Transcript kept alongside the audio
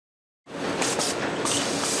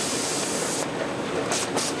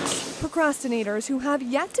Procrastinators who have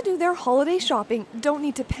yet to do their holiday shopping don't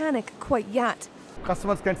need to panic quite yet.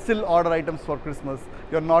 Customers can still order items for Christmas.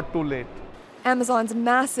 You're not too late. Amazon's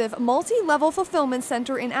massive multi-level fulfillment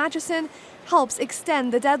center in Atchison helps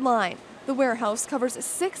extend the deadline. The warehouse covers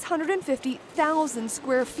 650,000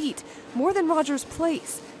 square feet, more than Rogers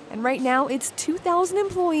Place. And right now, its 2,000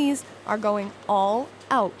 employees are going all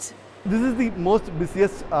out. This is the most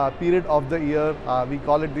busiest period of the year. We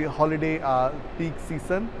call it the holiday peak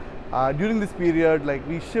season. During this period,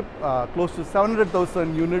 we ship close to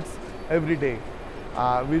 700,000 units every day,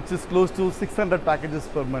 which is close to 600 packages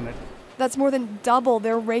per minute. That's more than double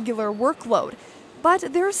their regular workload.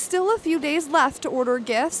 But there's still a few days left to order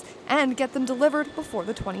gifts and get them delivered before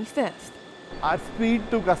the 25th. Our speed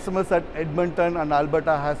to customers at Edmonton and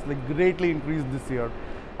Alberta has greatly increased this year.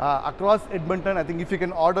 Across Edmonton, I think if you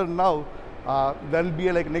can order now, there will be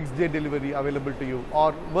a next day delivery available to you,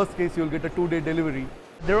 or worst case, you'll get a 2-day delivery.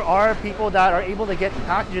 There are people that are able to get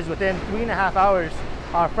packages within 3.5 hours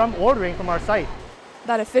from ordering from our site.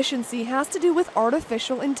 That efficiency has to do with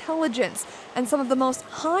artificial intelligence and some of the most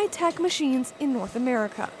high-tech machines in North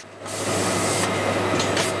America.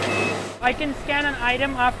 I can scan an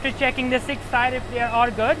item after checking the 6 side if they are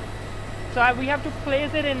all good. So we have to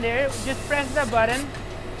place it in there, just press the button,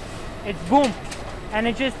 it's boom, and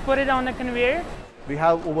it just put it on the conveyor. We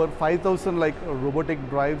have over 5,000 robotic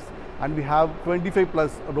drives, and we have 25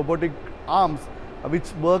 plus robotic arms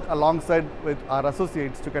which work alongside with our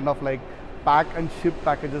associates to pack and ship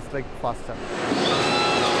packages faster.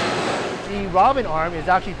 The Robin arm is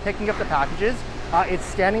actually picking up the packages. It's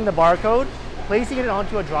scanning the barcode, placing it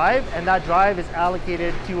onto a drive, and that drive is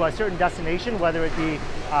allocated to a certain destination, whether it be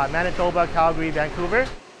Manitoba, Calgary, Vancouver.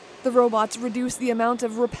 The robots reduce the amount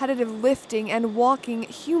of repetitive lifting and walking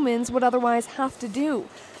humans would otherwise have to do.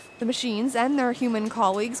 The machines and their human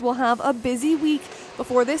colleagues will have a busy week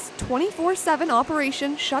before this 24/7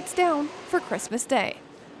 operation shuts down for Christmas Day.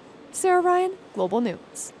 Sarah Ryan, Global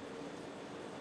News.